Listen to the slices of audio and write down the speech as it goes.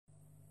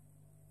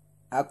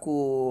a kú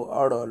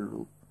ọ̀rọ̀ lù.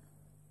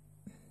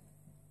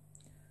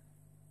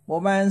 Mo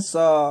máa ń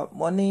sọ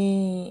mo ní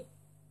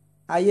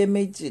ayé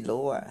méjì ló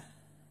wà.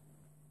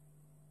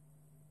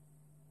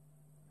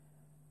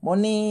 Mo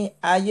ní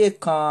ayé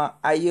kan,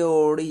 ayé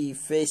orí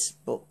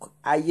Facebook,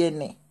 ayé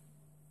ni.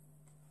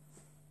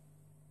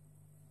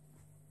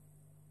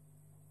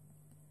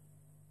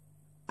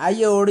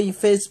 Ayé orí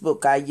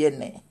Facebook, ayé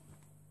ni.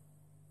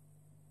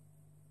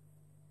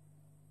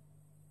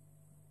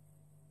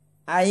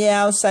 Ayé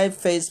outside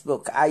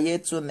Facebook, ayé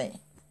tún ni.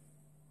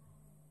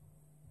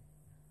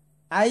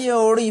 Ayé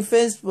orí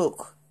Facebook,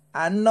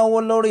 à ń náwó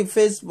lórí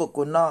Facebook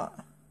náà.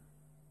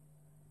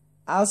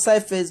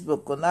 Outside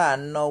Facebook náà à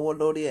ń náwó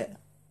lórí ẹ̀.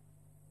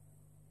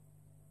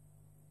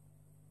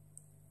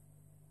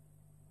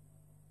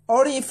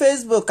 Orí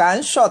Facebook à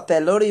ń ṣọ̀tẹ̀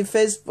lórí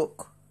Facebook.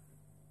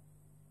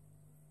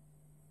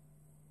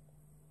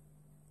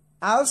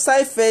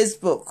 Outside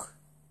Facebook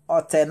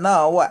ọ̀tẹ̀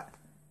náà wà.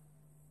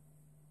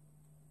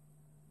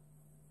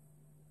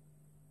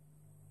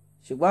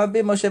 Ṣùgbọ́n bí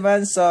mo ṣe máa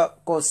ń sọ,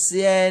 kò sí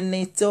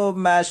ẹni tó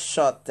máa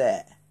ṣọ̀tẹ̀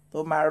tó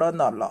máa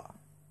rọ́nà lọ.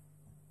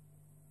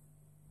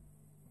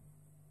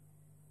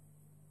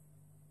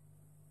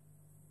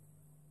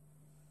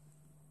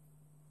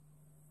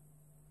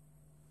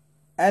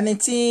 Ẹni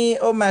tí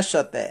ó máa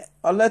ṣọ̀tẹ̀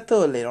ọlọ́tẹ̀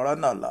ò lè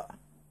rọ́nà lọ.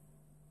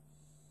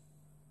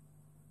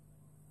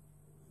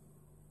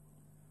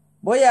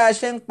 Bóyá a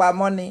ṣe ń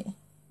pamọ́ ni.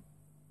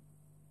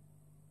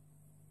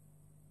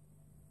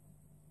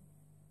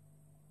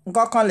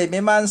 Nǹkan kan lèmi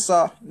máa ń sọ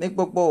ní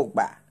gbogbo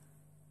ìgbà.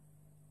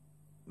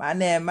 Màá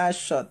ní ẹ má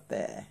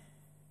ṣọ̀tẹ̀.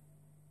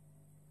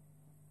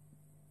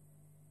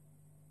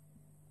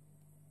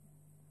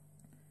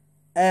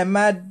 Ẹ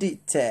má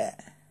dìtẹ̀.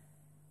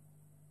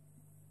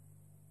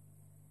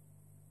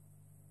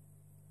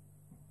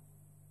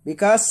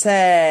 Because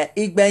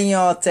ìgbẹ̀yìn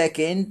ọ̀tẹ̀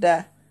kì í dá.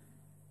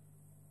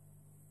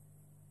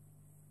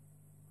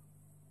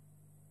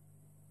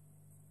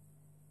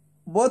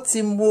 Bó ti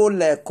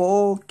múlẹ̀ kó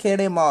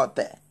kéré mọ́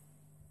ọ̀tẹ̀,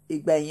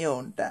 ìgbẹ̀yìn ò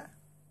ń dá.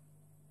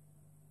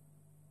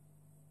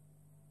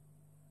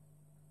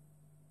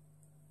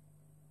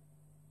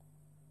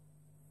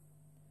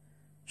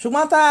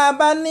 Ṣùgbọ́n tá a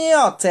bá ní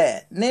ọ̀tẹ̀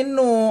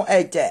nínú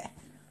ẹ̀jẹ̀,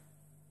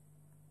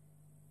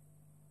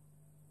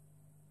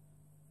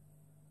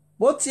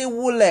 bó ti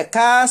wulẹ̀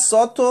ká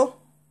sọ tó,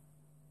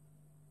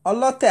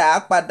 ọlọ́tẹ̀ á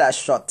padà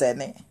ṣọ̀tẹ̀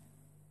ni.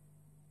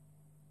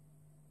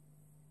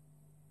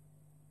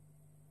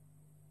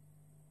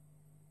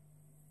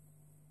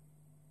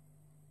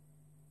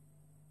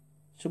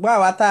 Ṣùgbọ́n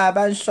àwa tá a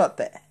bá ń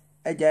ṣọ̀tẹ̀,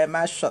 ẹ jẹ́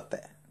má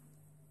ṣọ̀tẹ̀.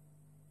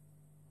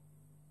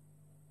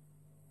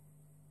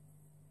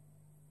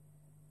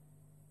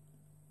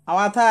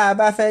 Àwa tá a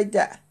bá fẹ́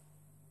jà,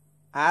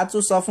 a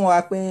tún sọ fún wa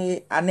pé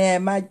a ní ẹ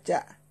má jà.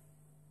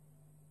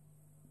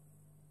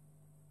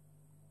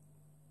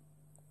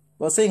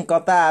 Kò sí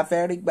nǹkan tá a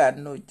fẹ́ rí gbà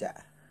nínú ìjà.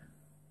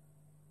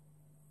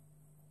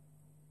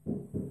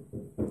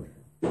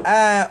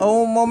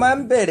 Ohun mo máa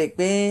ń bèèrè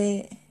pé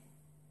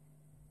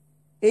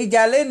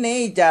ìjà lénìí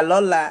ìjà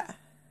lọ́la,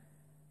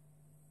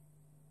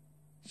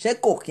 ṣé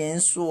kò kí ń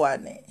sú wa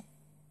ni?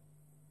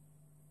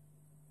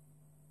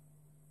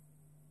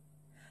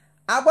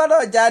 A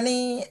gbọ́dọ̀ jà ni,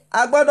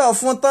 a gbọ́dọ̀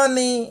fún tán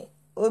ni,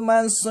 ó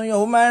máa ń súnyàn,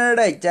 ó máa ń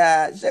rẹ̀ jà,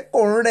 ṣé kò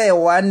ń rẹ̀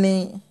wá ni?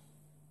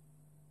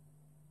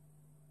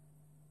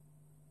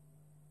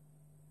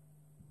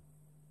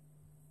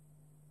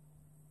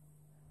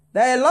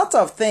 There are a lot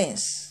of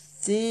things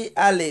tí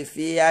a lè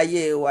fi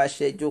ayé wa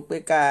ṣe ju pé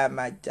ká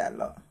máa jà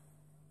lọ.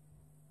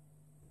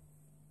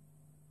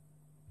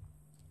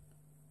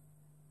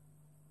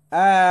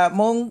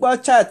 Mo ń gbọ́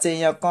chat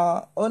èèyàn kan,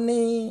 ó ní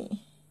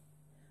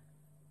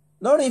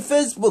lórí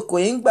Facebook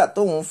yìí ń gbà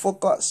tóun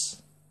focus.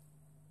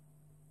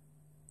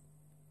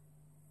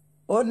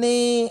 Ó ní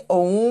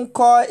òun ń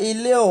kọ́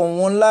ilé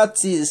òun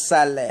láti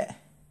ìsàlẹ̀,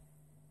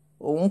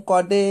 òun kọ́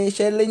dé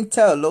ṣé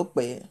lintel ló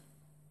pè é.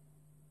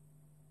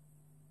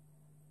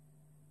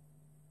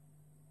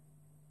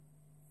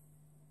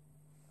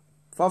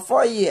 For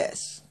 4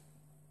 years.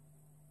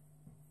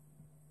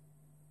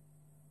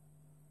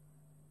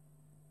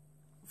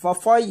 For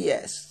 4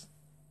 years.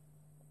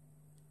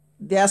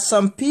 There are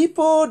some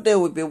people they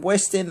will be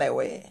wasting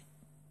away.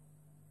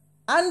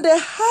 And they're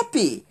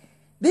happy.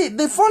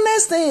 The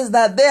funniest thing is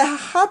that they're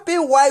happy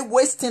while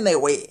wasting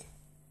away.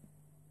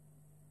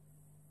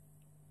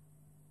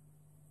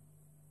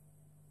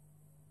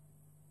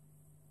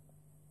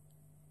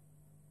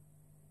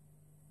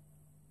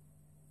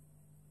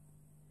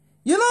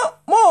 You know,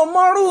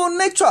 more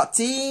nature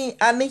tí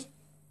a ní.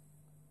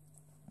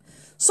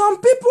 Some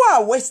people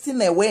are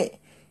wasting away.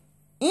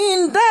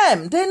 In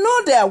them, they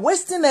know they are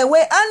wasting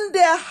away and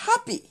they are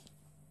happy.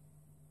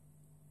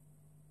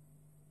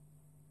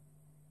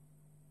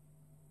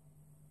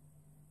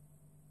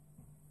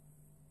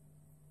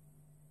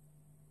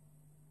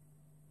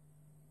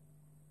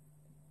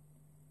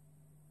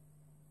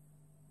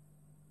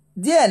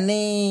 Díẹ̀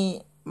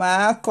ni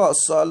màá kọ̀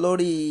sọ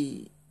lórí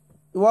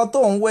ìwọ tó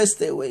ń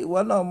waste away, ìwọ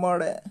náà mọ̀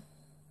rẹ̀.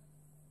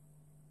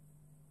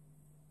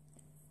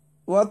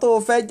 ìwọ tó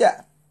fẹ́ jà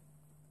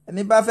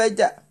ẹni bá fẹ́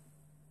jà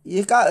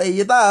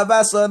èyí táwa bá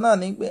sọ náà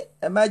ní pé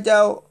ẹ má jà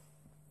o.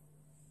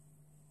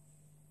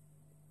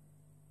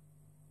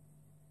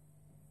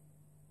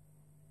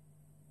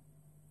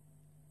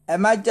 ẹ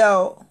má jà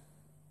o.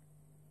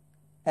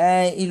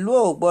 ìlú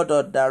ò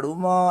gbọ́dọ̀ dàrú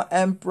mọ́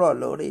emperor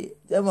lórí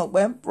jẹ́ mọ̀ pé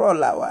emperor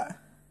làwà.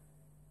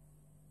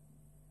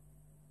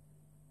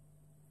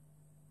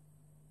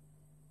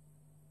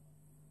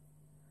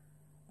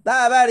 tá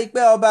a bá rí i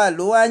pé ọba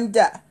ìlú wa ń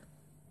jà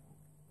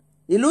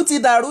ìlú ti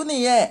dàrú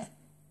nìyẹn.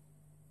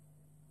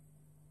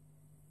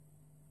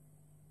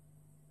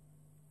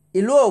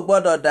 ìlú ò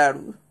gbọ́dọ̀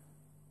dàrú.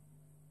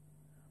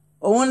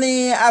 òun ni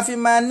a fi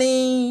máa ní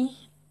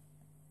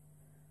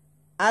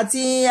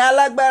àti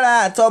alágbára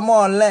àtọmọ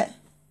ọ̀lẹ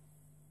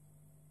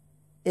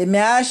èmi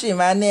á sì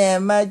máa ní ẹ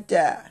má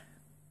jà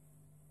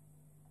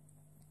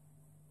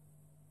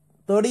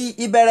torí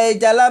ìbẹ̀rẹ̀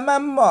ìjà la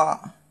máa ń mọ̀.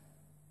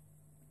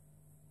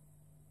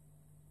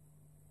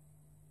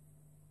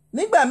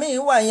 nígbà míì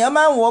wà èèyàn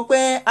máa ń wò pé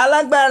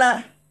alágbára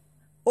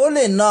ó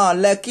lè na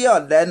ọ̀lẹ kí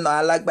ọ̀lẹ na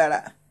alágbára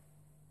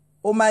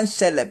ó máa ń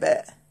ṣẹlẹ̀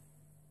bẹ́ẹ̀.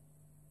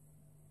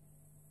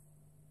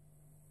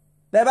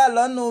 bẹ́ẹ̀ bá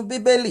lọ́nu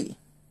bíbélì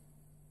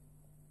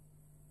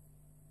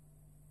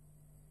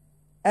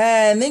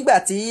nígbà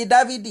tí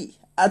dávidi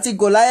àti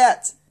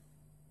goliath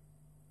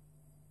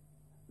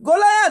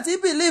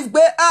believe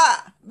pé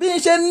bí n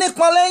ṣe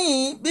nípọn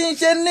lẹ́yìn bí n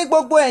ṣe ní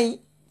gbogbo ẹ̀yìn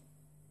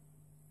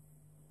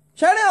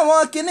ṣẹ́rí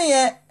àwọn kinní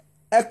yẹn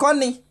ẹ̀kọ́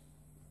ni.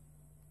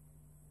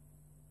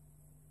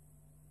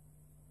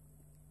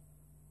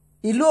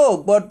 ìlú ò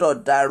gbọ́dọ̀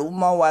dàrú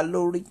mọ́ wa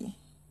lórí.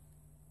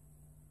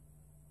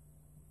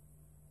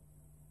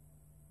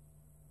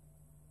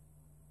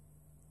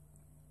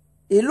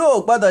 ìlú ò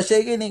gbọ́dọ̀ ṣe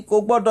kí ni kò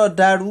gbọ́dọ̀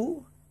dàrú.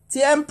 tí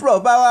emperor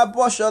bá wá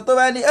bọ́ṣọ tó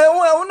bá ní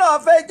ẹ̀hún náà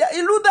fẹ́ jà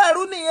ìlú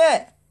dàrú nìyẹn.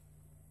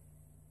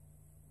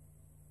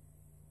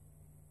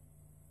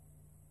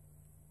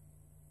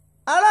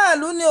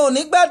 aráàlú ni ò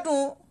ní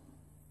gbádùn.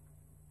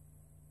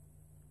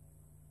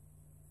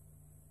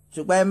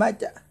 ṣùgbọ́n ẹ má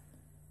jà.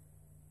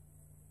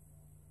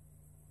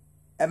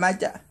 ẹ má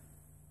jà.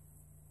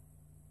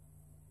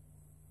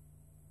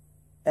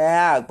 ẹ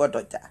á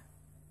gbọ́dọ̀ jà.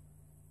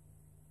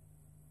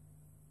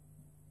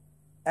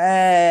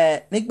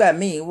 nígbà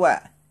míì wà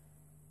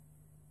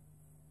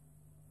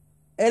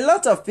a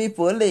lot of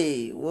people lè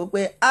wò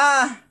pé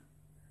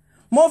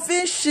mo fi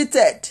ń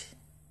cheated.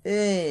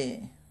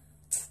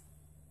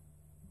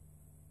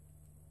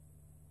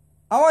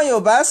 àwọn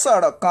Yorùbá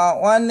sọ̀rọ̀ kan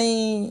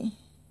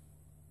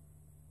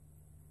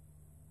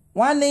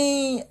wọ́n ní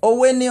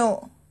òwe ni o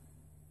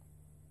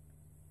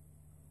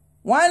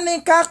wọ́n ní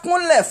ká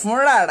kúnlẹ̀ fún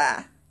rárá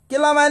kí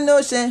ló máa ní ó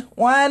ṣe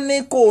wọ́n ní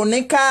kò ní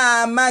ká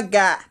má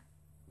ga.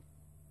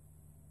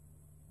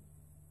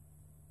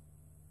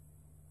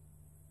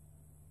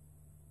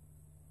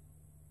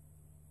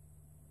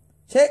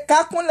 ṣé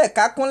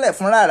ká kúnlẹ̀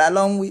fún rárá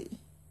ló ń wí.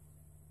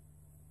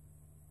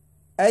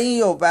 ẹ̀yin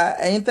Yorùbá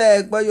ẹ̀yin tẹ́ ẹ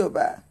gbọ́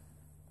Yorùbá.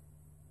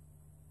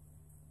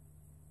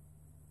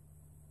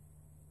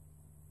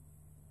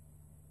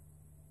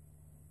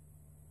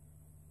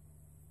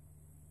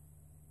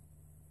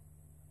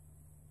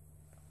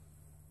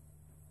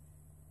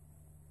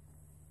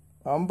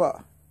 ọ̀ ń bọ̀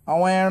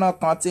àwọn ẹran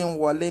kan tí ń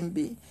wọlé ń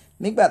bì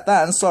nígbà tá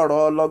à ń sọ̀rọ̀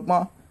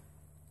ọlọ́gbọ́n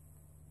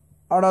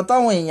ọ̀rọ̀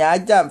táwọn èèyàn á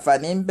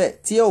jàǹfààní ń bẹ̀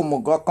tí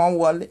òmùgọ̀ kan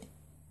wọlé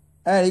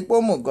ẹ rí pé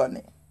òmùgọ̀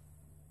ni.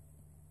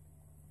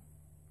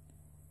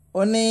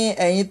 ó ní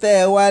ẹ̀yin tẹ́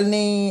ẹ wá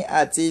ní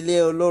àti ilé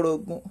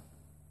olórogún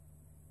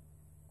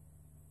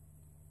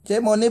ṣé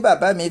mo ní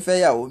bàbá mi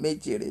fẹ́yàwó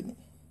méjì rè ni.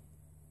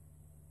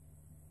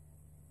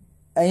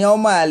 ẹ̀yin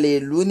ọmọ àlè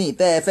ìlú ni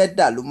tẹ́ ẹ fẹ́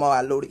dàlú mọ́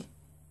wa lórí.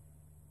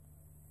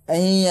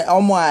 ẹ̀yin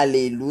ọmọ àlè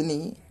ìlú ni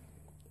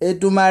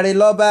Èdùmàrè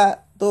lọ́ba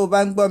tó o bá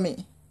ń gbọ́ mi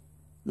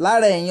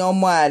lára ẹ̀yin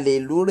ọmọ àlè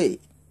ìlú rè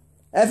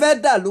ẹ fẹ́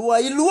dàlú wọ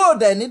ìlú ò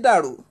dẹ̀ ní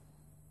dàrú.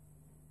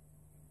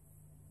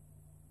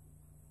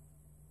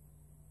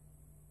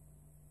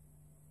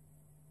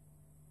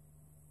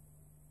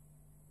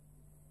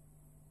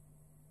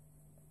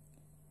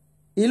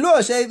 ìlú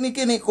òṣè ní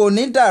kíni kò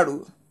ní dàrú.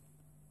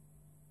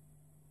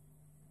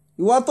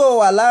 ìwọ tó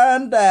wà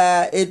láńdà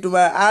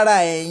Èdùmàrè ara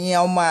ẹ̀yin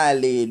ọmọ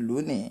àlè ìlú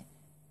ni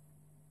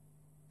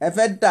ẹ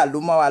fẹ́ dàlú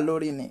mọ́ wa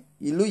lórí ni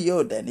ìlú yìí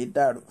ò dẹ̀ ní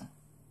dàrú.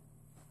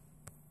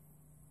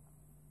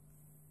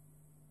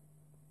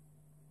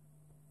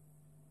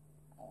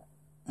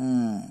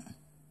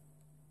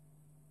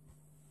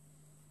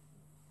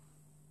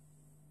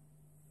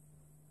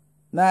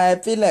 náà ẹ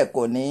fílẹ̀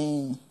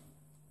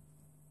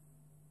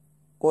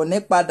kò ní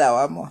padà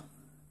wá mọ́.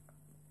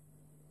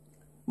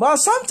 But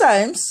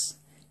sometimes,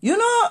 you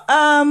know,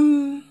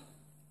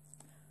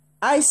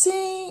 I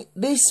see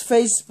this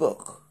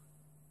Facebook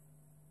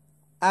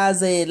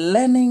as a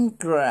learning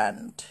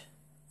ground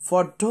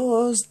for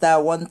those that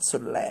want to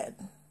learn.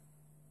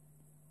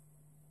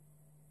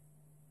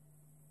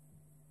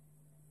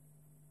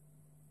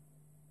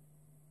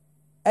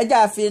 ẹ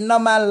já fi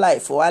normal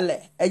life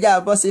wálẹ̀ ẹ já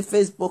bọ́ sí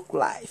Facebook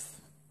live.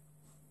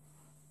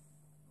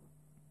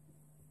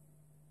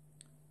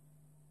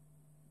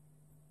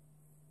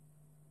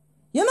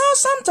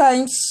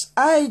 sometimes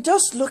I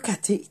just look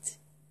at it.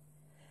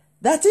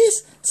 That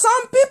is,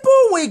 some people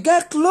will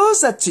get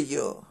closer to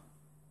you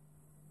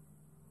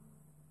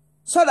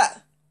so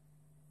that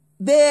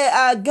they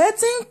are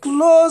getting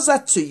closer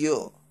to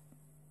you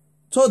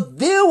to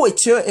deal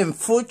with you in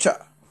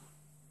future.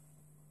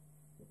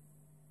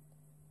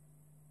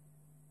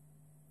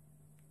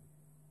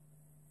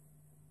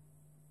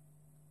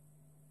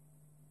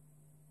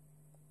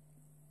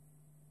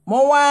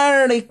 Mo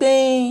wá rí pé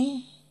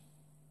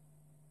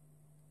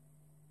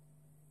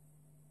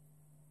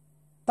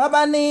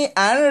tábà ní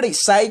à ń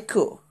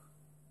recycle,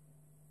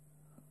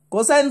 kò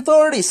sẹ́ni tó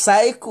ń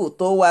recycle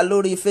tó wà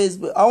lórí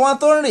Facebook. Àwọn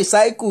tó ń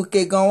recycle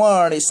kegan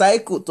wọn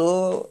recycle tó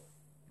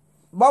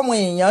bọ́mọ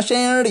èèyàn ṣe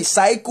ń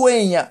recycle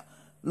èèyàn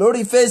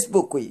lórí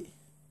Facebook yìí.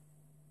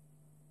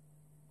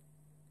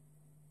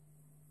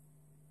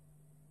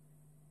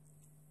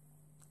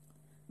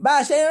 Bá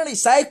a ṣe ń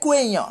recycle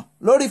èèyàn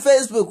lórí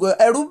Facebook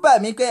ẹ̀rù bà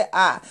mí pé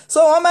so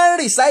wọ́n máa ń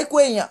recycle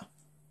èèyàn.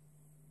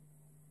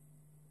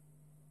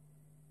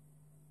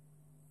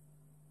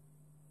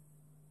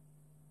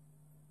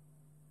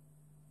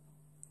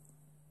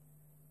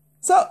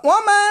 So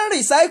wọ́n máa ń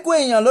recycle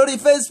èèyàn lórí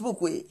Facebook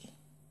yìí.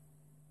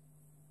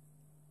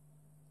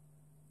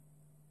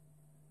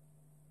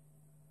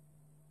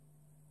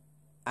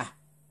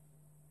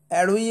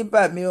 Ẹ̀rù yìí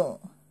bà mí o.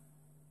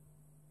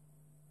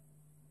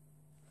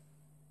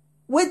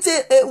 With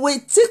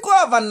tickle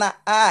of an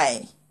eye.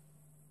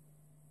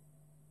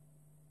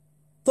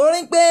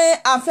 Torí pé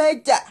a fẹ́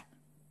jà.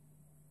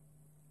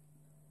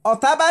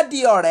 Ọ̀tá bá di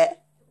ọ̀rẹ́,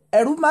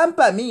 ẹ̀rù máa ń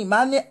bà mí,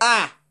 máa ní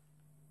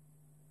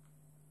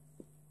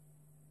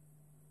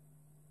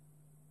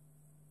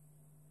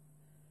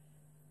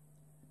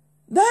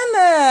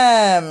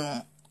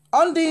Then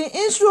on the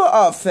issue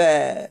of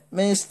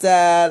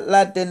Mr.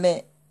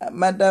 Oladele,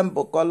 Madam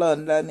Bukola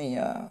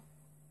Ndaniya,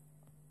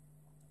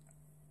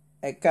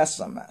 a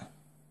customer.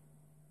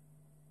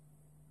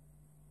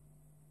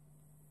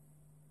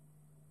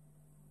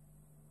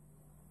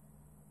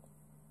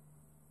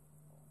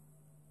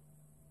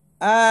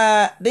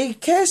 The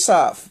case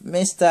of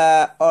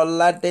Mr.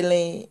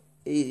 Oladele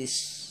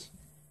is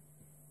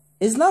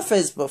not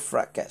Facebook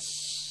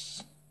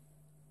fracas.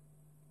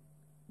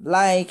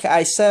 Like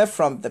I said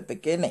from the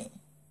beginning.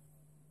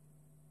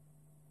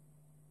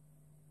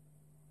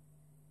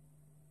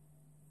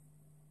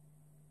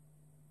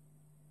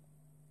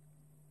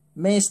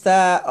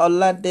 Mr.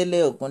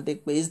 Oladele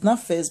Ogundipe is not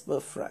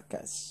Facebook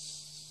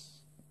fracas.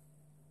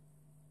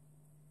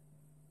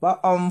 But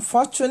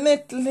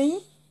unfortunately,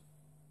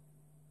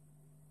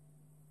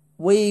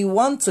 we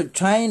want to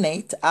join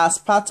it as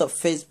part of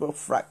Facebook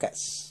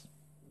fracas.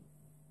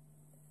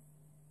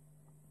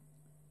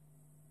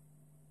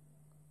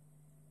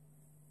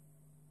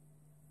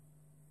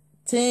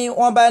 Tí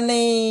wọ́n bá ní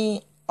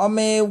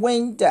ọmọ ewé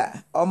ń jà,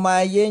 ọmọ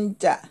ayé ń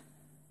jà,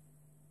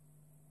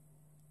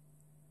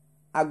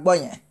 agbọ́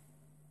yẹn.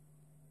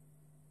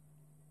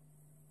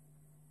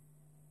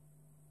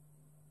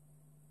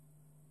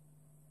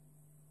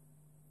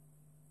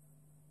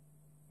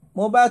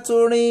 Mo bá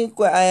tún rí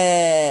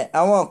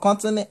àwọn kan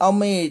tún ní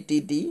ọmọ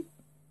èdìdí,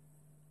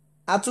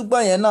 àtúgbọ́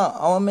yẹn náà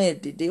àwọn ọmọ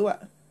èdìdí wà.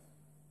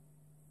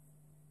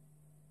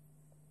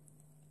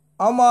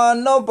 Ọmọ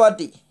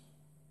nobody,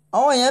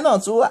 àwọn yẹn náà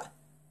tún wà.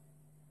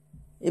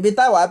 Ibi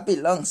táwa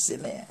belong sí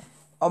ni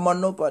ọmọ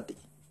nobody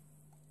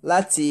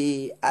láti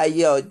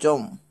ayé ọjọ́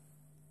mu.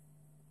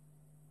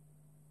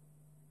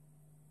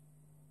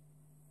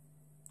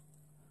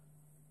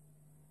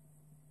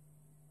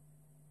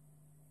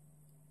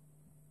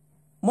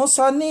 Mo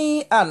sọ ní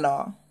àná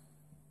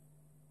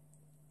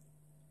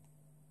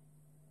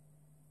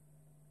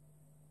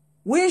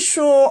we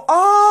should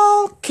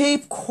all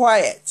keep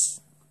quiet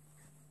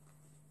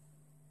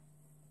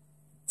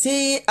tí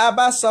a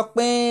bá sọ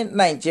pé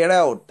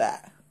Nàìjíríà ò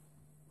dáa.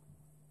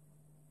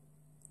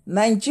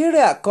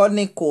 Nàìjíríà kọ́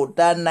ni kò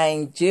dáa,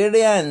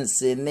 Nigerians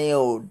ni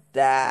ò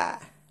dáa.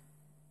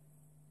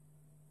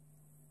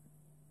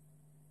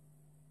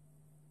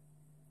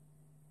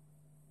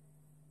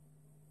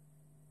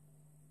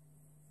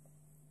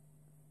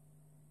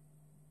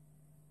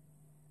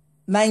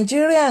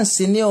 Nigerians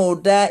ni ò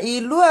dáa.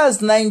 Ìlú as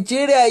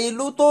Nigeria,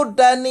 ìlú tó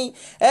dáa ni.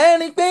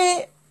 Ẹni pé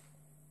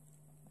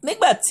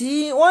nígbàtí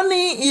wọ́n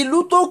ní ìlú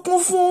tó kún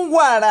fún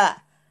wàrà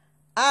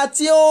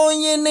àti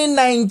oyin ní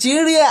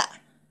Nàìjíríà,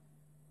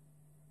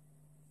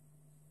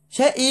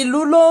 ṣé ìlú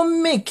ló ń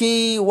mì kí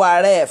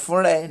wàrà ẹ̀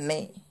fúnra ẹ̀ ni?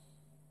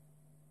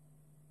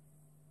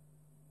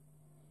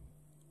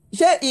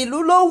 Ṣé ìlú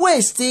ló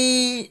waste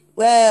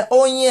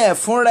oyin ẹ̀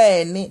fúnra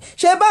ẹ̀ ni?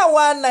 Ṣé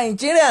báwa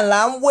Nàìjíríà là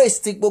ń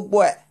waste gbogbo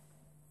ẹ̀?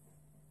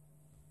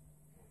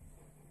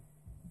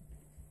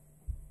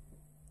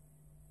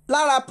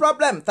 Lára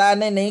problem ta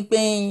ní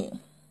pé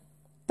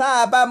tá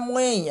a bá mú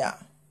èèyàn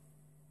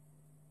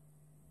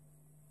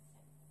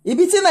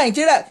ibi tí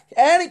Nàìjíríà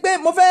ẹ rí pé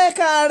mo fẹ́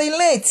ká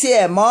relate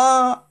ẹ̀ mọ́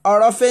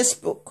ọ̀rọ̀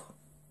Facebook.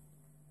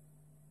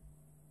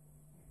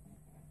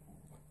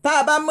 Tá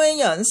a bá mú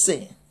èèyàn ń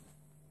sìn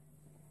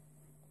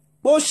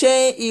bó ṣe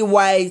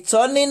ìwà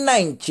ìtọ́ ní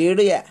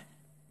Nàìjíríà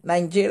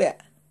Nigeria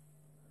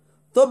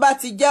tó bá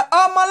ti jẹ́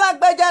ọmọ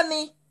lágbájá ni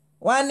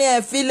wọ́n ní ẹ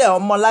filẹ̀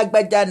ọmọ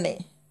lágbájá ni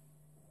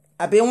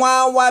àbí wọ́n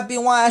á wá bí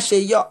wọ́n á ṣe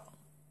yọ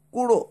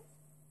kúrò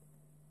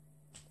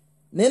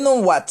nínú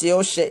ìwà tí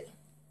ó ṣe.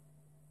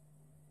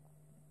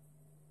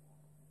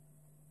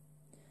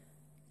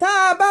 tá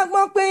a bá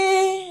gbọ́ pé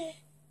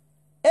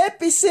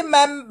APC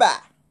member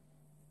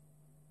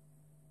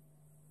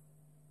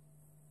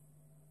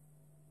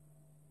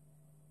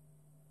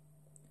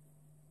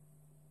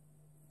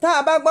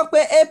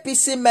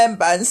APC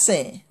member ń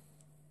sìn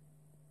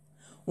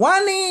wọ́n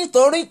ní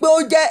torí pé ó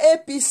jẹ́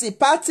APC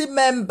party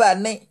member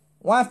ni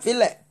wọ́n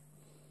filẹ̀.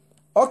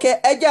 ok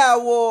ẹ jẹ́ á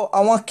wo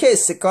àwọn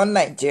kéèsì kan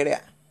Nàìjíríà.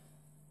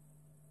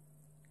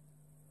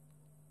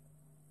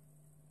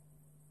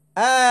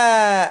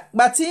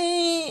 Gbàtí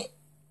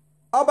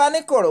ọba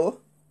níkòrò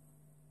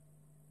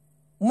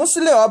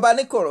Muslim ọba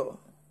níkòrò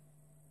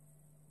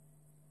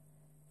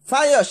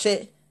Fáyọ̀ṣe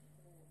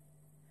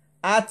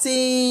àti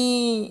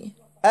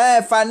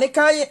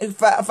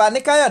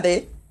Fani-Káyọ̀dé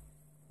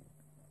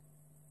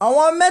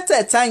àwọn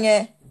mẹ́tẹ̀ẹ̀ta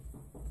yẹn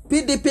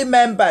PDP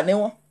member ni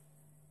wọ́n.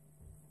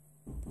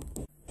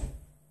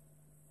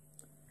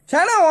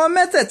 ṣáná àwọn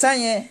mẹ́tẹ̀ẹ̀ta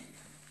yẹn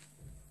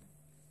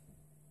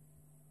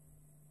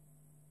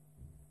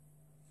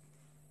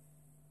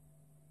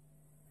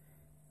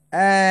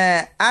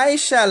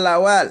Aisha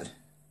Lawal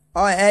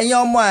ẹ̀yin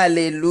ọmọ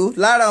àlèlú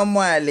lára ọmọ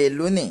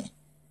àlèlú ni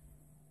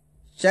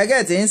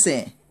ṣẹ́gẹ̀tì ń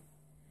sìn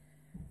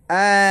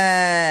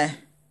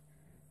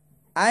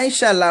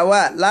Aisha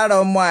Lawal lára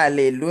ọmọ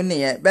àlèlú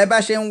nìyẹn bẹ́ẹ̀ bá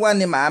ṣe ń wá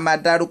ni màá máa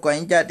dárúkọ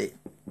yín jáde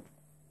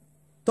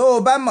tó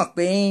o bá mọ̀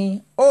pé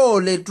o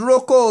ò lè dúró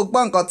kó o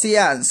gbọ́ nǹkan tí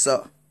à ń sọ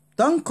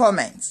don't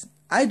comment.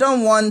 I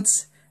don't want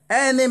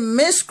any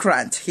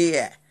miscreant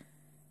here.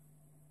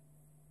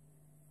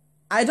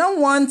 I don't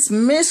want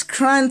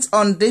miscreants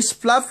on this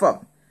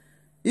platform.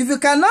 If you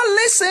cannot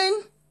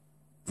listen,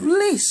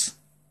 please.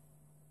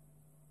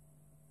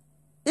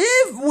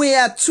 If we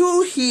are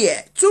two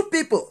here, two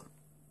people,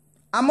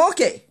 I'm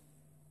okay.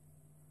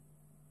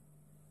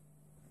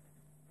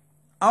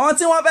 Àwọn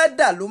tí wọ́n fẹ́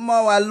dàlú mọ́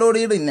wa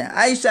lórí rìn ní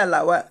Aisha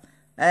Lawal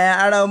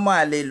ara ọmọ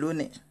àlèlú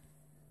ni.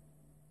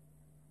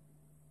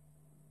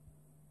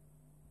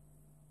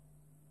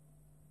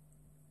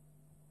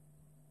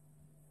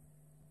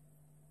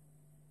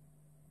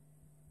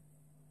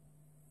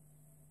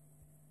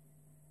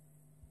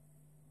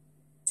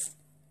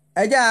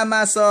 ẹ jẹ́ á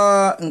máa sọ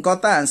nǹkan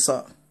tá à ń sọ.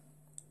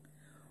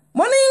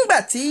 mo ní ìgbà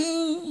tí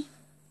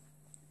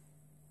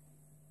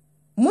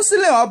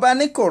Muslim ọba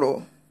níkòrò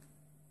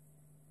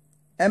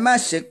ẹ má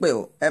ṣépè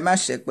o ẹ má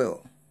ṣépè o.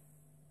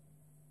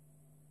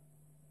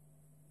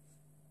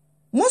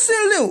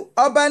 Muslim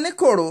ọba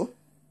níkòrò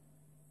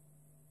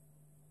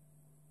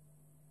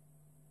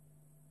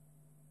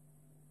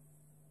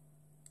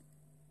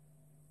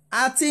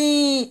àti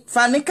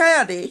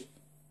Fani-Káyọ̀dé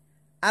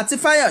àti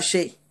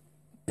Fáyọ̀ṣe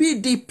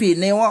PDP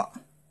ni wọ́n.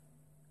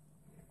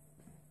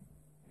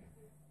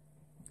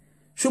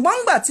 ṣùgbọ́n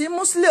ńgbà tí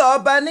Muslim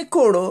ọba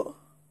níkòrò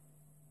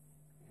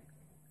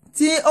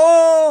tí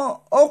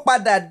ó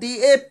padà di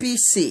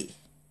APC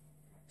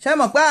ṣé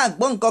mọ̀ pé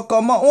àgbọ̀n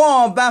kankan mọ́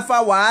wọ́n bá fa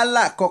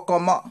wàhálà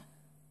kankan mọ́.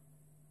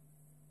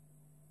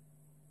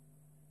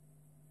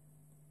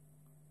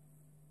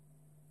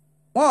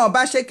 wọ́n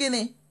bá ṣe kí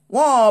ni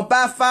wọ́n bá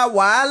fa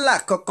wàhálà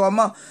kankan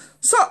mọ́.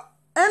 so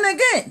and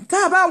again tá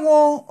a bá wo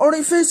orí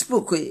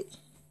Facebook yìí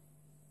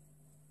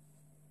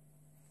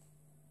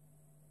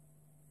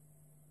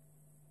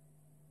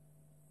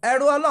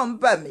ẹ̀rù Ọlọ́run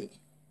bà mí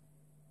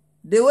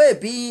dèwé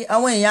bí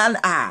àwọn èèyàn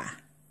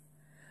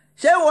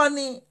ṣé wọ́n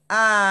ní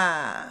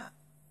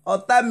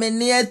ọ̀tá mi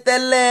ní ẹ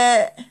tẹ́lẹ̀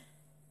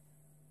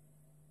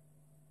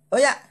ó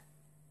yá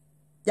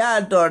já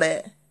dọ̀rẹ́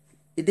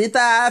ìdí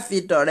tá a fi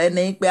dọ̀rẹ́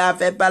ni pé a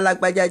fẹ́ bá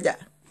lágbájá jà.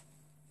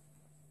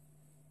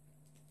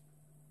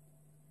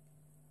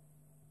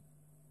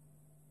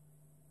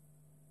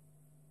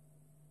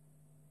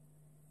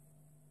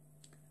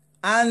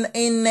 and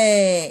in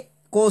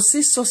kò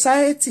sí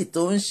society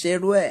tó ń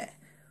ṣerú ẹ̀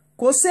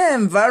kò sí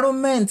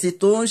environment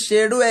tó ń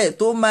ṣerú ẹ̀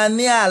tó máa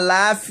ní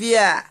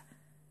àlàáfíà.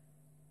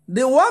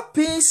 the world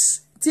peace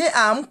tí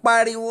à ń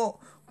pariwo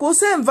kò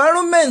sí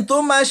environment tó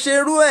máa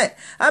ṣerú ẹ̀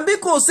àbí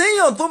kò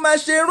séèyàn tó máa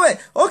ṣerú ẹ̀.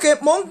 ok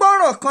mo ń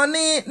gbọ́rọ̀ kan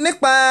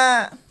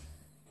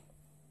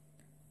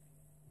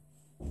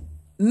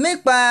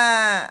nípa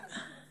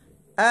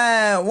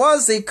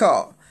what's it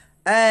called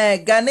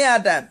Gani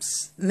Adams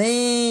ní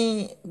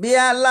bíi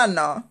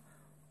lánàá.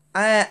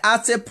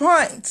 At a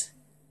point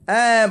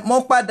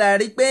mo padà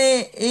rí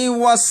pé he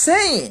was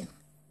saying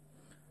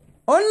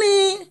ó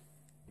ní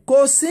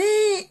kò sí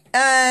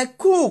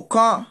kú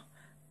kan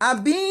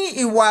àbí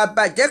ìwà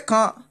àbàjẹ́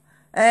kan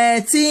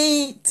tí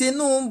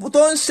Tinubu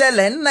tó ń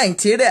ṣẹlẹ̀ ní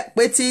Nàìjíríà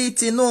pé tí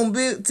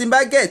Tinubu ti bá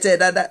gẹ̀ẹ́tẹ̀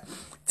dáadáa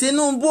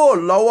Tinubu ò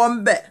lọ́wọ́ ń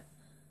bẹ̀.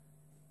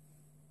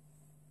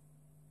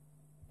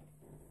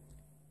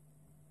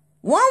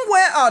 one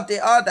way or the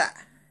other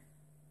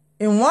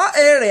in one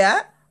area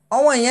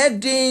àwọn yẹn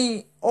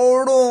dín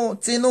oró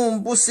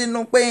Tinubu sínú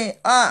pé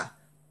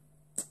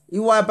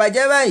ìwà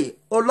àbàjẹ́ báyìí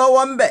ó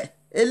lọ́wọ́ ń bẹ̀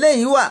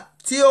eléyìí wà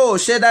tí ó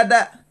ṣe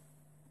dáadáa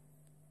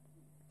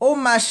ó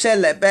máa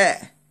ṣẹlẹ̀ bẹ́ẹ̀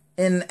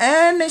in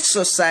any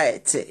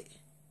society,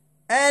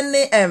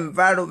 any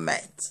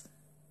environment.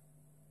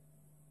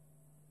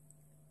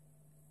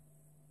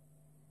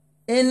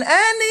 In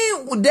any,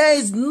 there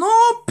is no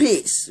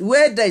peace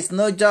where there is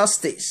no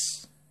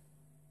justice.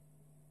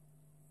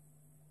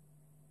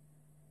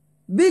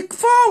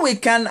 Before we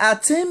can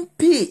attain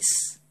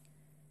peace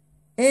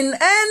in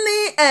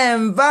any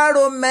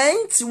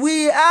environment,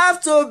 we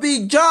have to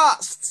be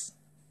just.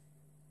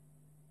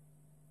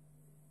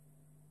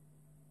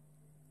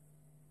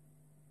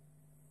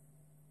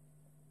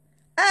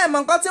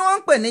 Mọ̀ nǹkan tí wọ́n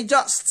ń pè ní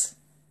just.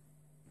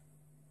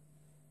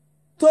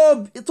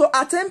 To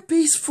attain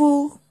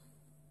peaceful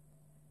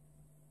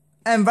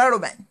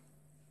environment,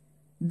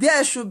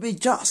 there should be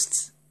just.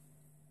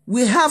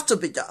 We have to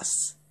be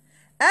just.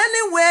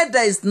 Anywhere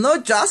there is no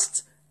just,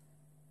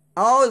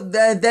 or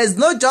there's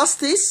no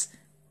justice,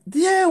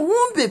 there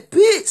won't be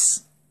peace.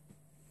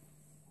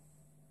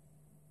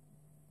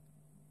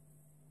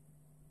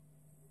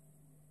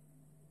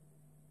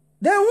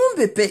 There won't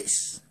be peace.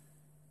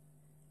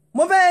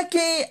 Mo fẹ́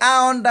kí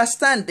I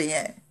understand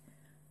yẹn.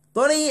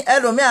 Torí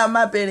ẹlòmíì á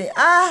máa bèrè,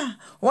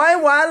 why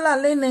wàhálà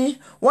léni,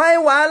 why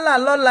wàhálà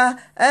lọ́la,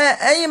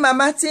 ẹ̀yin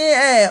màmá tí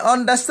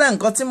understand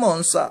nǹkan tí mò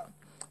ń sọ.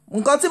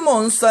 Nǹkan tí mò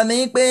ń sọ ni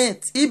pé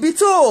ibi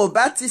tó o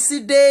bá ti sí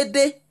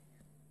déédé,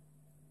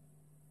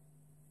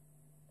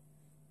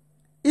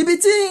 ibi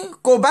tí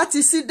kò bá ti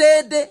sí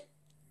déédé,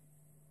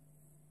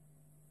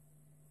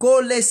 kò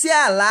lè sí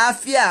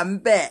àlàáfíà ń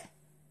bẹ̀.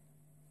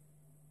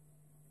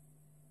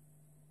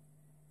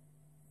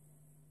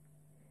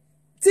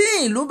 Tí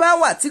ìlú bá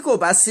wà tí kò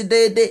bá sí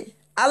déédé,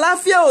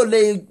 àlàáfíà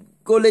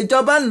kò lè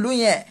jọba nílùú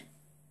yẹn.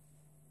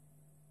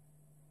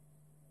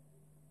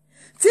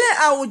 Tí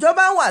àwùjọ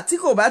bá wà tí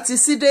kò bá ti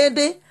sí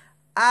déédé,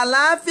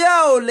 àlàáfíà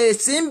ò lè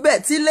sí ń bẹ̀.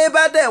 Tí ilé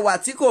bá dẹ̀ wà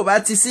tí kò bá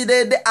ti sí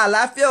déédé,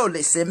 àlàáfíà ò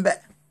lè sí ń bẹ̀.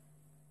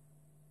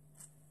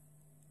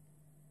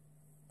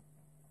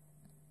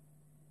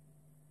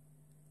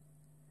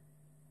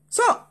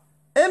 So,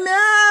 èmi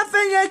á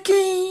fẹ́ yẹ kí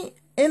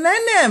in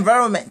any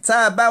environment tá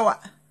a bá wà,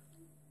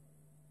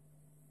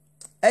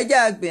 ẹ jẹ́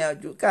á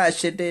gbìyànjú ká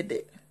ṣe déédé.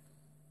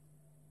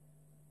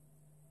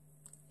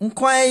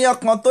 Nǹkan ẹyọ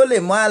kan tó lè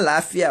mú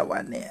àlàáfíà wà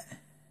nìyẹn.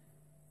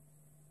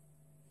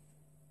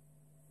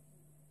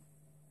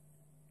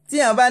 Tí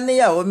a bá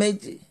níyàwó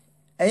méjì,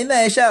 ẹ̀yin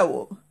náà ẹ ṣàwò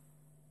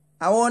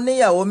àwọn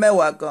oníyàwó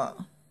mẹ́wàá gan.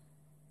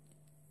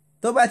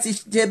 Tó bá ti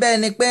ṣe bẹ́ẹ̀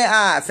ni pé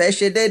a fẹ́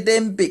ṣe déédé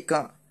ń bì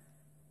kan.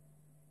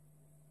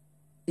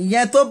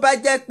 Ìyẹn tó bá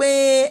jẹ́ pé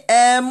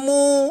ẹ mú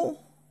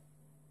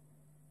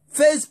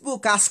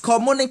Facebook as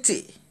community.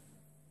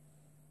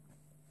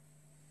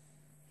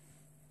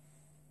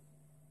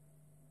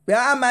 Pé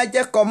a máa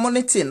jẹ́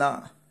community náà.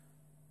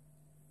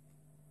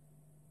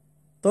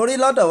 Torí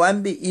lọ́dọ̀ wa ń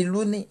bí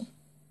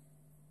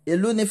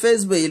ìlú ni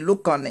Facebook, ìlú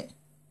kan ni.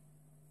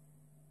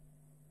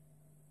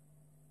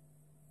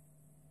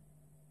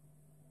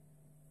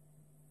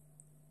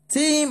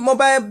 Tí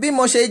bí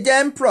mo ṣe jẹ́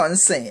emperor ń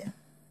sìn.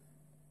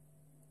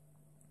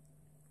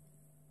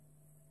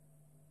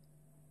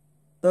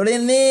 Torí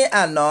ní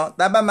àná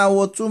tá bá máa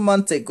wo 2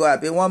 months ago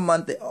àbí 1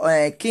 month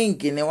king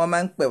ni wọ́n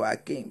máa ń pè wá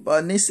king,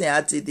 but nísìn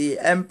àti di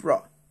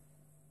emperor.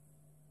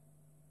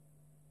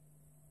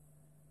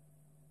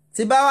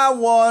 Tí bá wá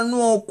wọ inú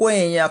oko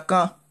èèyàn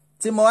kan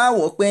tí mo wá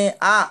wò pé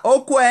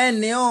oko ẹ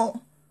ní o,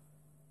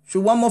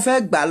 ṣùgbọ́n mo fẹ́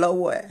gbà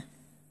lọ́wọ́ ẹ̀.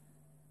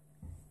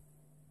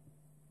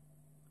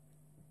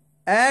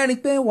 Ẹ rí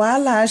pé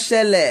wàhálà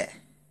ṣẹlẹ̀,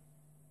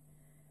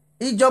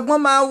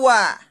 ìjọ̀gbọ̀n máa wà.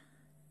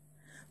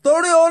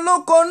 Torí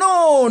olóko náà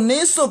ò ní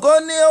sùn kó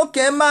ní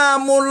òkè máa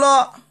mú lọ.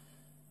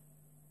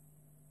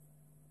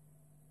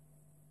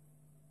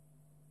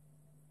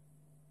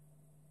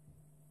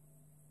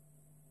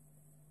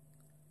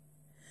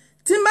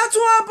 Tí bá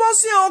tún wá bọ́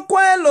sí oko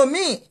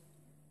ẹlòmíì,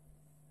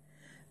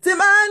 tí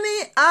bá ní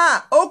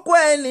oko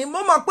ẹni mo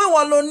mọ̀ pé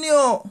wọ́n ló ní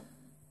o,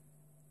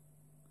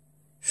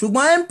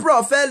 ṣùgbọ́n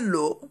emperor fẹ́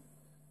lò ó.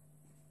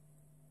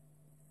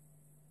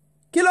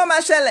 Kí ló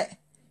máa ṣẹlẹ̀?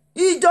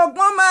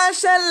 Ìjọ̀gbọ̀n máa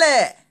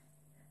ṣẹlẹ̀.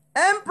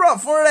 Emperor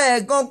fúnra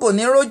ẹ̀ gan kò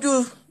ní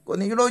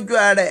rójú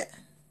ara ẹ̀.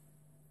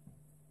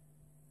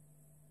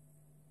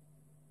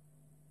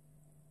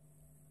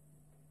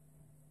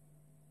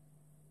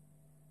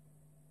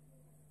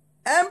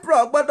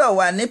 Emperor gbọ́dọ̀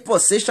wà ní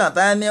position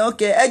tá ní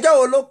ẹjọ́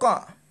wo ló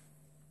kàn?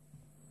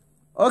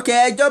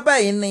 Ẹjọ́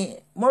báyìí ni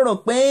mo rò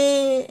pé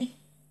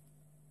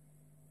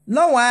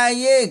lọ́wọ́n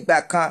ayé ìgbà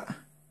kan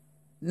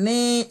ní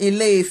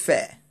Ilé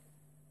Ifẹ̀.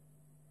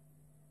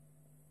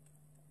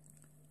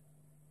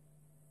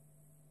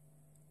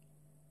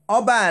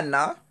 Ọba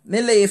àná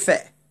nílé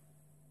Ifẹ̀,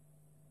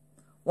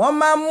 wọ́n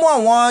máa ń mú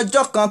àwọn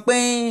ọjọ́ kan pé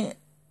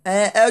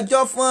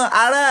ẹjọ́ fún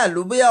aráàlú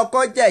bí ọkọ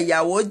jà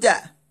ìyàwó jà,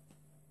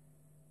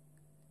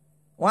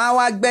 wọ́n á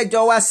wá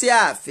gbẹ́jọ́ wá sí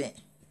ààfin.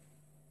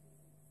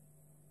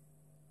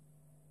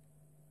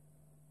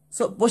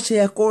 So bó ṣe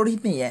yẹ kó rí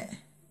nìyẹn.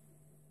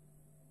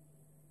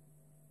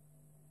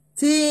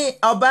 tí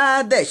ọba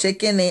dẹ̀ ṣe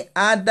kíni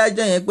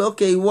adájọ́ yẹn pé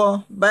okay ìwọ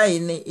báyìí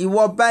ni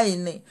ìwọ báyìí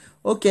ni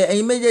okay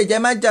ẹ̀yin méjèèjì ẹ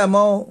má jà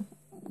mọ́ o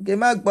kí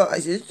má gbọ́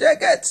àṣìṣe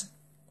get.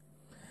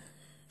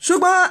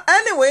 ṣùgbọ́n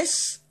anyways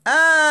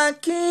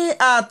kí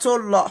a tó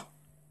lọ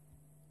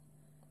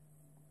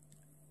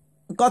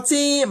nǹkan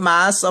tí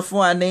màá sọ fún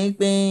wa ni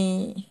pé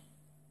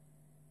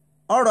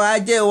ọrọ̀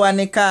ajé wa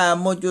ni ká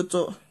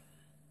mójútó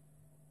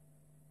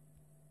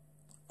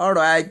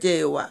ọrọ̀ ajé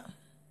wa.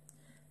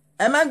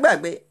 ẹ má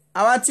gbàgbé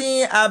àwa tí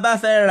a bá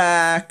fẹ́ ra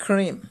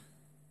cream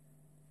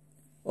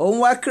òun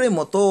wá cream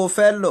tó o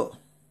fẹ́ lò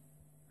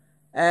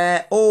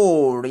ó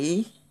rí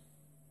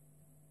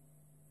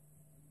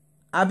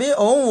àbí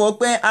òun wò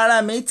pé ara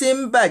mi ti ń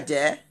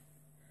bàjẹ́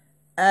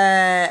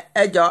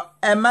ẹ jọ̀ọ́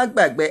ẹ má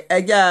gbàgbé ẹ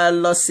já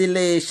lọ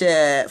sílé iṣẹ́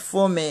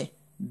Fúnmi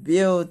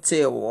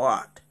Beauty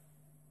World.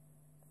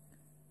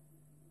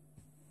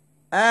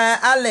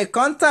 A lè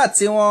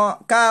kọ́ńtàtì wọn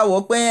ká wò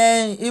pé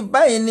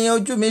báyìí ni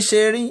ojú mi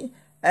ṣe rí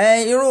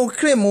irú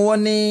cream wo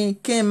ni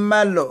kí n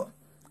máa lò.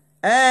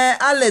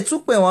 A lè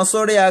tún pè wọ́n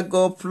sórí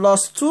aago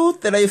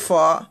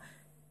 +234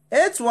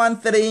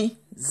 813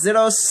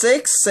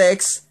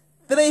 066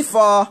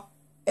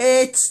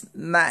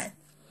 3489.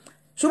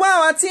 ṣùgbọ́n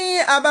àwọn tí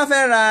a bá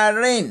fẹ́ ra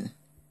rain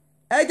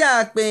ẹ jà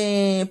pé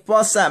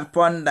pause and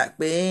ponder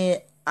pé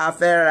a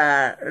fẹ́ ra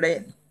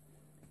rain.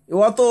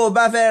 ìwọ tó o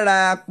bá fẹ́ ra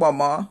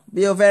pọ̀mọ́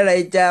bí o fẹ́ ra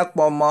ẹja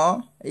pọ̀mọ́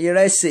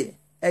ìrẹsì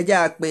ẹ jà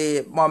pé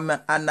mọ̀mọ́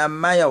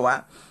Anamáyọ̀wá.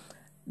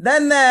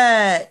 then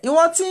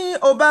ìwọ tí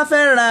o bá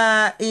fẹ́ ra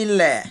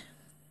ilẹ̀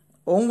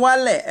òun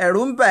wálẹ̀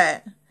ẹ̀rù ń bẹ̀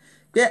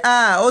pé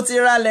ó ti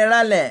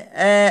ralẹ̀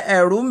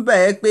ẹ̀rù ń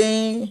bẹ̀ pé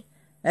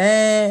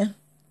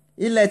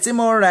ilẹ̀ tí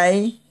mo rà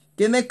yìí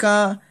kíní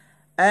kan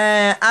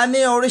a ní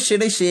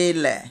oríṣiríṣi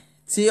ilẹ̀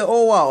tí ó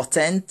wà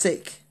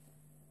authentic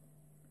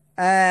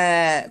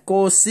kò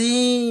sí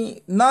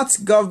not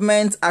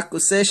government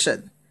accusation.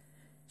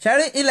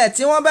 ṣẹ́rí ilẹ̀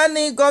tí wọ́n bá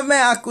ní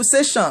government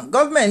accusation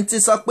government ti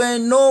sọ pé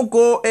no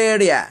go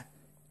area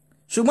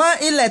ṣùgbọ́n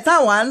ilẹ̀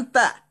táwa ń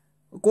tà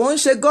kò ń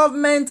ṣe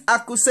government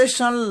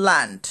accusation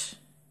land.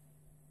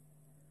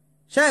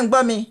 ṣé ń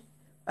gbọ́ mi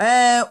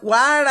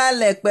wàá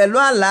ralẹ̀ pẹ̀lú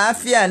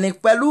àlàáfíà ní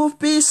pẹ̀lú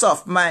peace of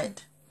mind.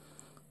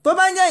 tó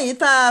bá jẹ́ yìí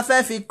tá a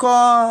fẹ́ fi kọ́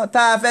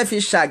tá a fẹ́ fi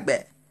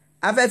ṣàgbẹ̀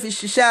a fẹ́ fi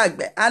ṣiṣẹ́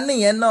àgbẹ̀ a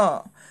níyẹn náà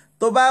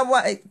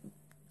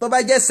tó bá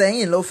jẹ́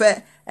sẹ́yìn ló fẹ́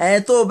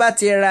tó bá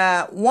ti ra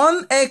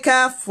 1 acre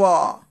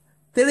for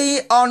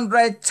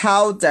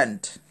 300,000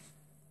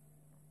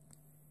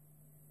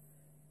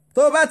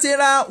 tó bá ti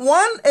ra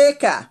 1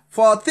 acre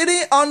for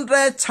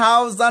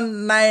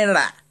 300,000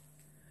 naira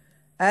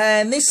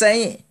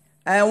nísẹ́yìn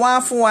wọ́n á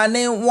fún wa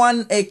ní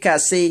 1 acre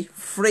sí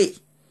free.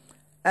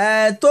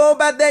 Tó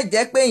bá dẹ̀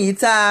jẹ́ pé yìí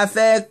tá a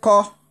fẹ́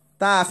kọ́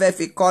tá a fẹ́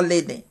fi kọ́ lé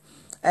ní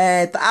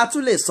a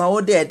tún lè sanwó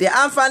díẹ̀díẹ̀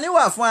àǹfààní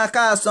wà fún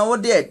aká sanwó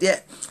díẹ̀díẹ̀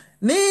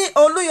ní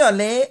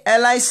Olúyọ̀lé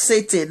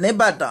LICT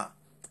nìbàdàn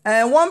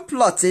 1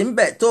 plot ń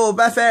bẹ̀ tó o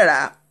bá fẹ́ rà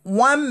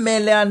 1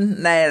 million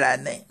naira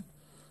ni.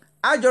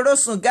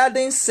 Ajorosun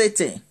Garden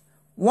City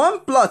 1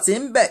 plot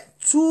ń bẹ̀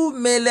 2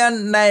 million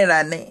naira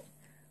ni.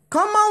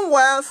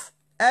 Commonwealth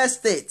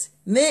Estate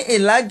ní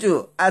Ìlàjù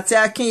àti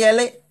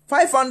Akínyẹlé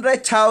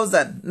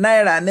 500,000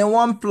 naira ní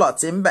 1 plot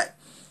ń bẹ̀.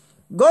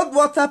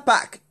 Goldwater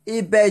Park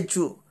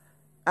Ìbẹ̀jú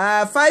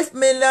 5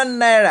 million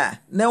naira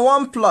ní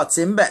 1 plot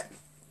ń bẹ̀.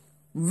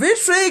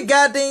 Victory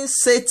Garden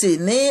City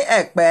ní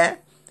Ẹ̀pẹ́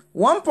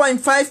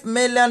 1.5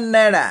 million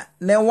naira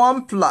ní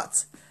 1 plot.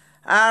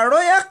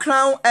 Royal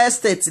Crown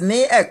Estate ní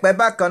Ẹ̀pẹ́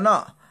bákan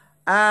náà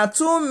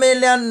 2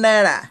 million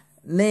naira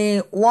ní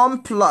 1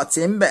 plot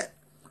ń bẹ̀.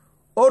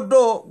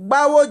 Odò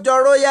Gbáwójọ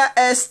Royal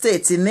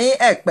Estate ní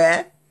Ẹ̀pẹ́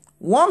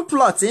 1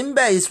 plot ń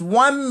bẹ̀ is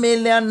 1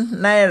 million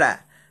naira.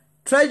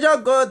 Treasure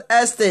Gold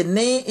Estate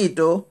ní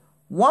Ìdó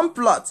 1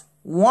 plot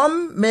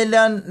 1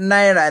 million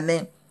naira ni.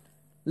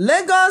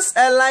 Lagos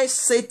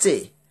LICT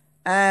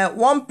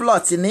 1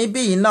 plot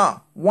níbí náà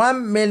 1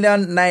 million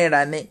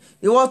naira ni.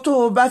 Ìwọ tó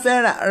o bá fẹ́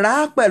rà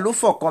pẹ̀lú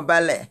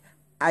fọ̀kànbalẹ̀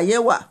àyè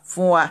wà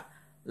fún wa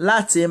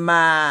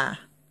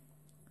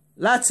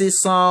láti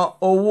san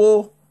owó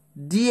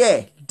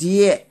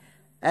díẹ̀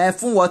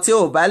fún wọn tí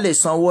ò bá lè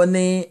sanwó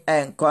ní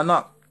nǹkan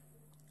náà.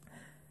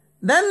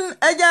 Then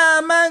ẹja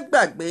má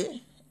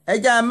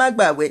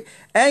gbàgbé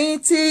ẹ̀yin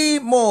tí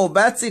mo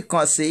bá ti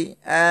kàn sí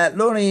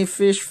lórí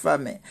fish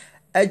farming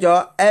ẹ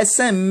jọ̀ọ́ ẹ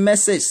send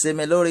message sí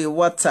mi lórí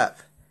WhatsApp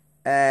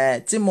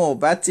tí mo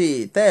bá ti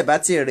tẹ́ ẹ bá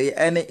ti rí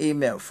any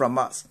email from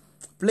us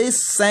please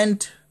send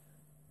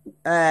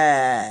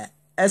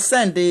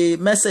the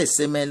message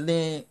sí mi ní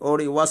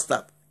orí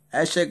WhatsApp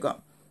ẹ ṣé gan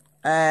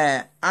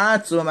a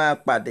tún máa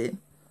pàdé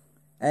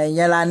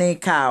ẹ̀yẹn la ní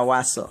ká wa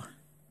sọ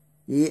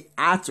yìí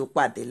a tún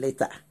pàdé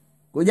later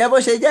kò jẹ́ bó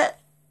ṣe jẹ́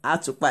a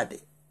tún pàdé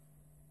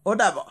ó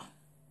dàbọ̀.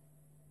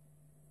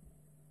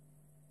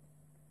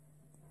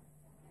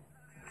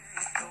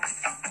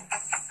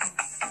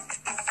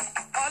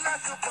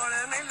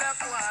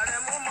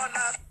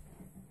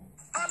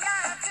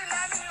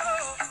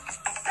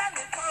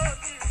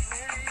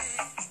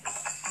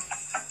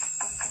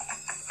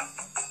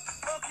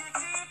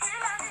 Òkìkí tí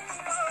lẹ́ni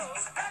o.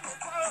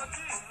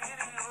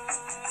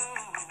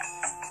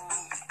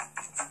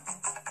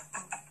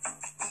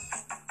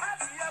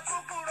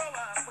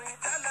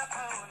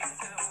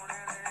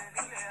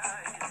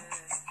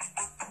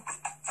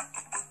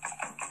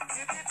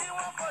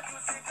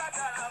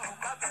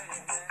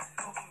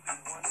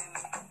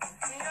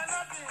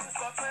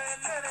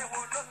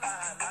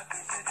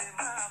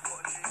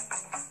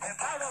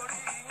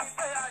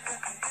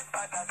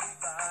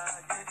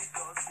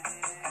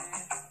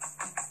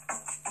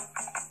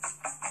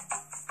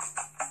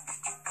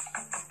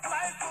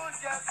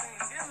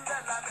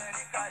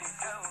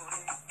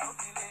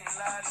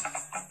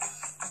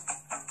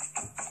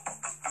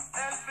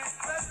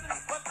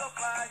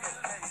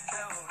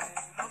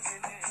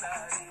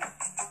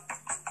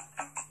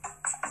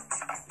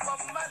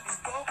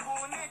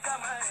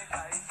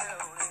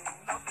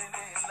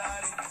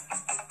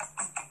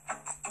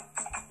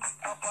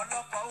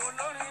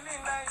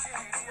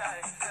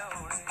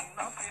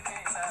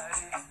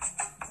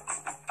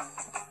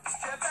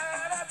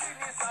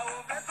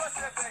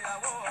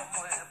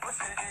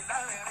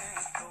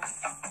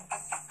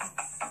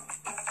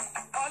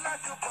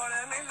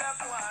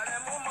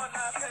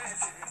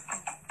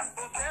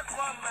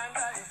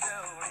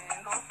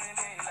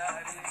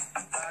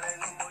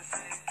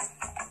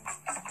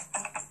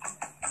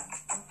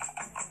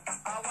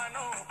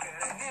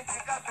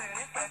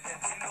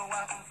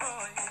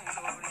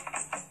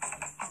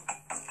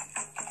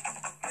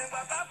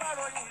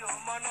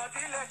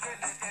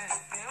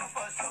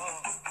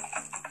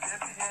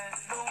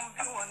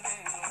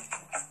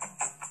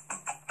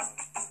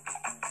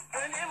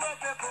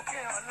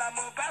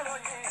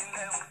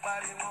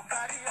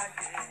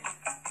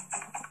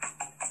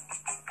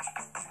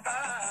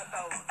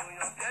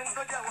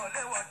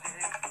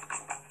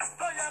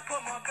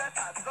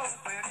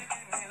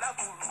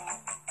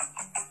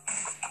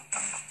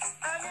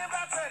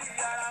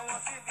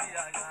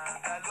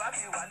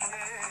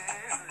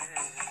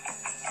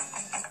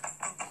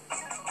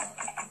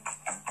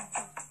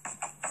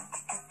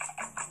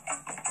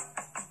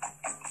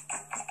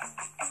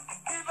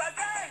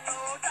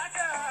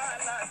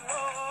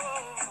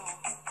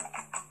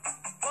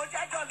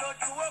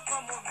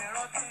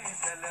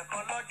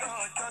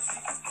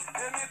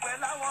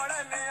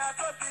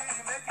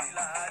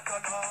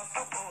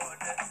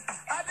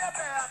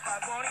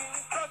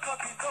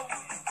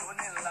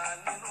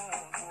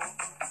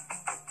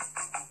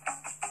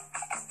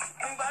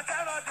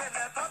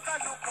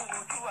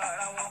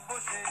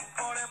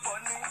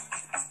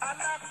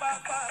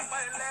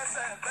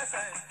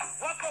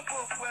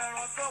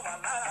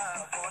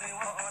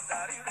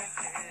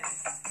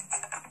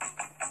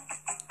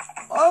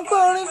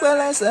 Orin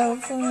pẹ̀lẹ́sẹ̀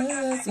fún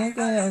ilé tí ń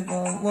kẹ́yà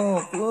gan mọ́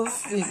kó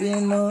fìbí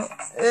iná.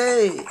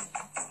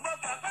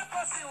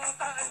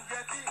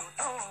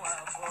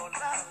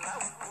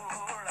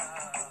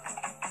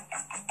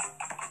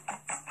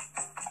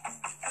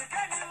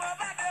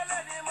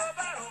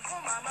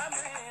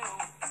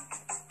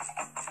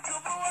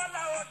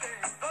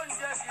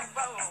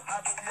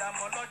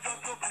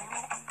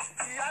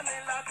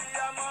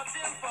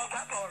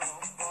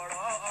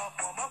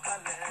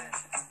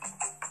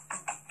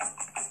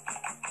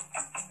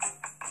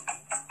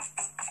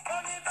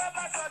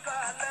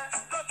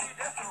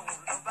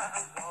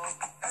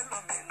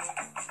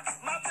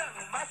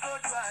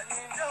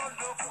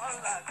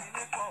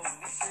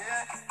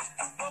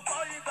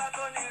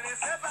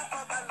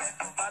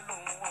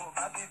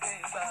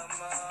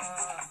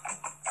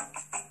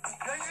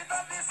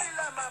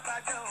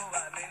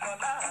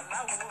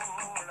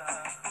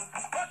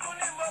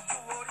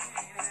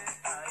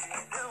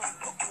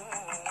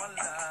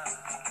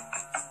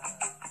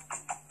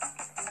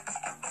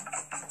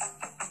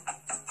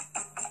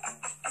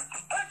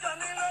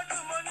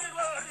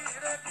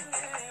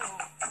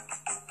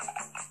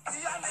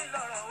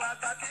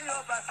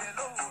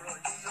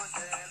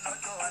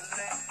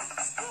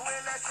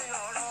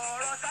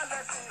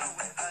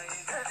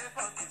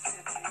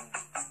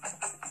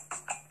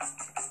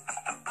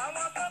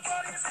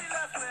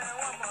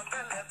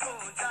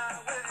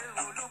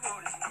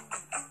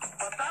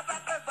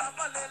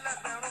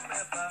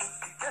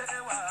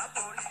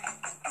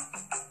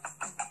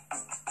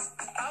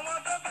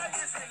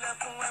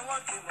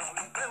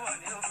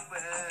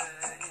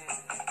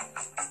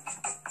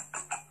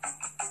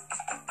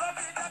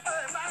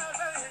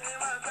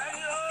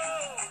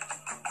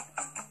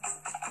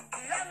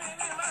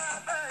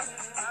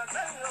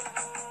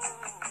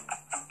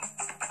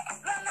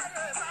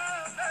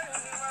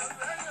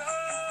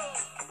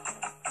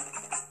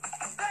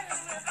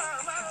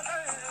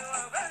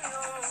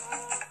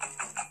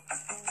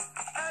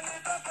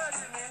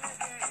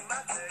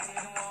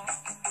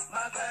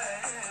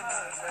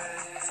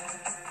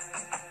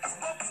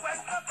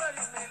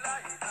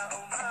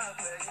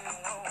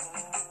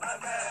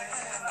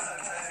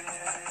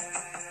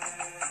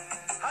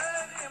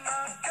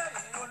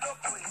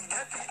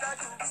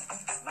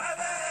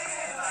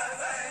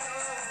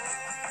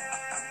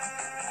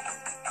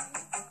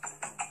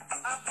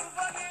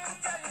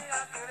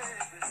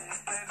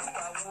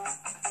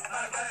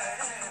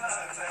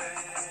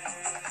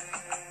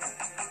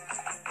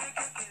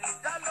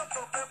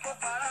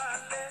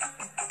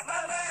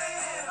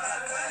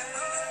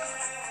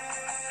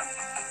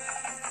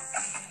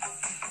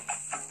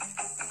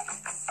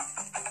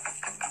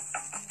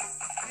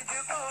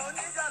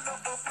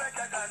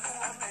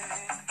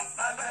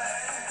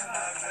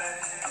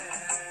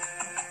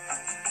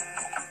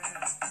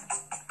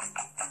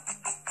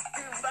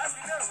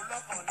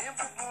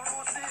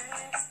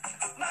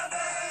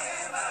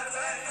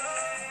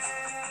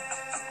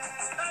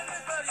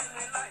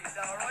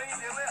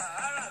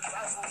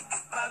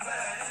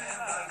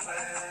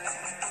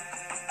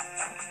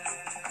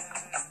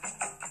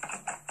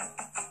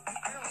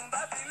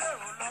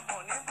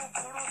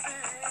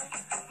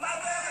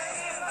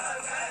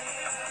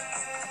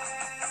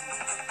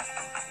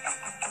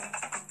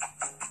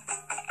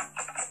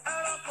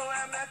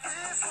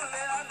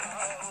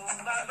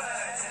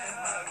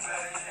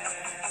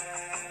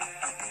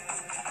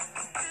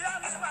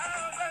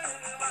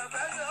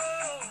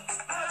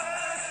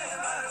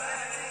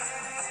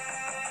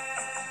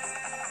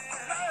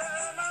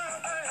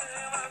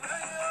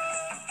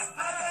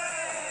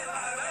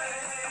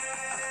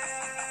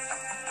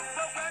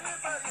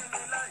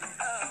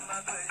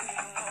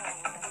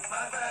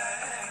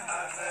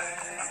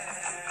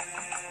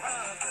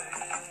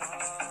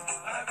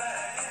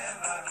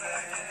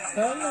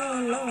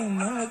 Ọlọ́run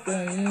má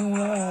gbẹ̀yìn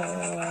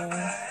wọn.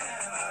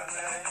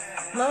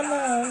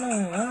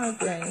 Ọlọ́run má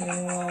gbẹ̀yìn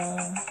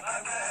wọn.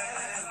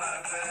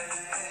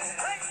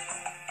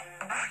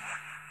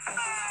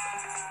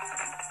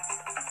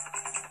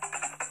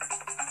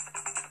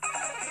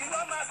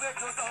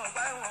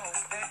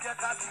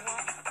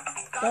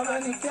 Bàbá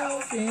ní kí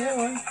àwọn fi yẹn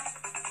wọn.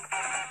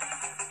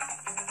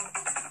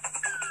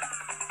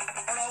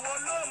 Ọ̀rọ̀ wo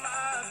ló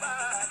máa bá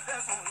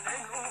tẹ̀sùn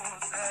nínú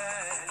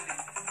sẹ́ẹ̀lì?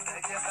 Ẹ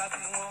jẹ́ ká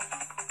fi wọn.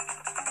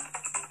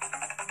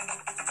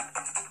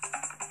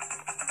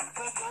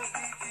 Gbogbo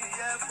bí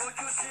ìyẹ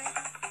fojú sí,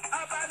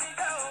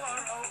 abánidá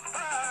ọ̀rọ̀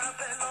bá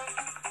bẹ lọ.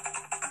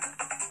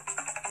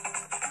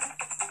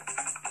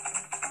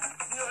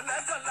 Mi ò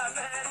lẹ́jọ́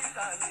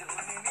l'Amẹ́ríkà, mi ò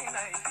ní ní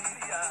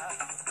Nàìjíríà,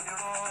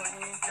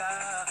 ìròyìn já.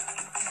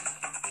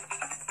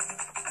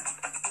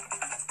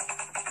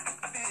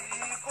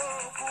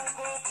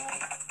 Kókú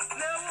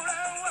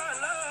léwúrẹ́ wà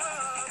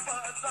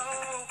lọ́pọ̀tọ́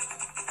o.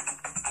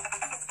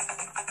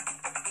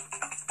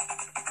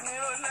 Mi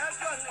ò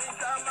lẹ́jọ́ ní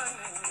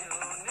Jámánì, mi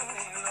ò ní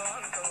ní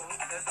Lọ́ńdọ̀,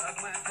 ẹ̀sà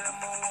gbèsè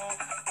mọ́ wọn.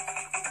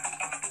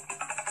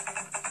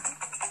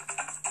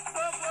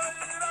 Gbogbo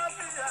irọ́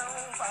bí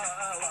ẹ̀hún bá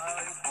wà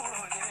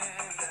kúrò ní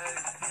ilẹ̀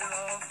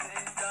irọ́ fi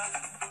já.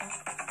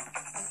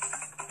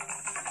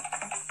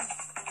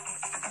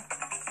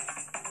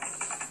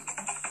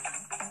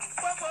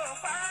 Gbogbo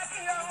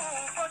pàtí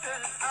ẹ̀hún kóde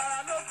ara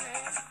ló fi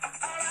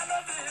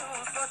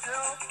ń sọ́ṣẹ́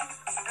ó.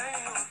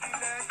 Ẹ̀yin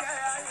òkìlẹ̀ jẹ́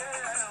ayé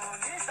ẹ̀ ò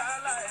ní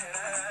sálà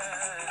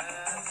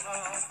ẹ̀rẹ́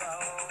sọ́ọ̀bà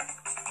ó.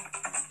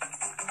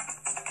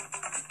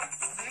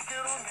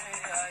 Síkírù mi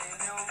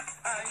Àyìndé o,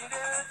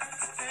 Àyìndé,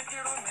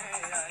 Síkírù mi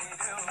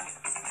Àyìndé o.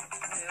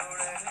 Mi ò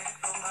rẹ̀ ní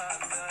tó máa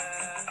mẹ́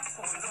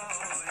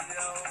olóòyè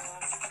o.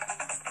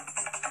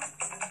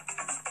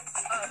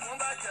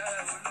 Àgúnbàjẹ́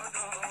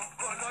olódò,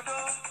 olódò,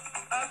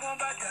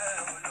 àgúnbàjẹ́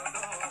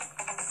olódò.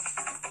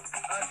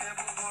 Àti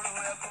búburú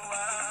ẹkú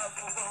wá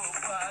gbogbo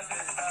òkú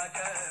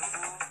àgbẹ̀dájẹ́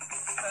ẹ̀kú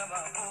ẹ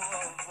máa kó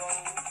ọ̀fọ̀ o.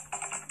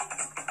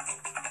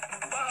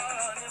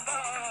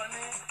 Bọ́ọ̀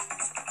ni,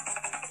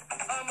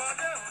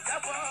 ọmọdé ò jẹ́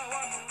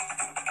fọwọ́ mu,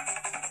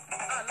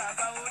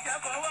 alàgbà ò jẹ́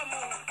fọwọ́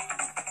mu,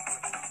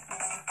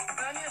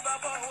 ẹni bá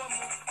fọwọ́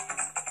mu,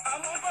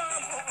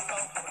 amúbọ̀ọ̀mù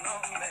ọ̀pọ̀ náà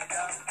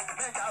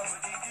mẹ́ja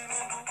òjijì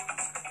níbú,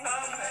 náà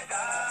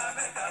mẹ́ja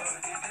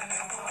òjijì.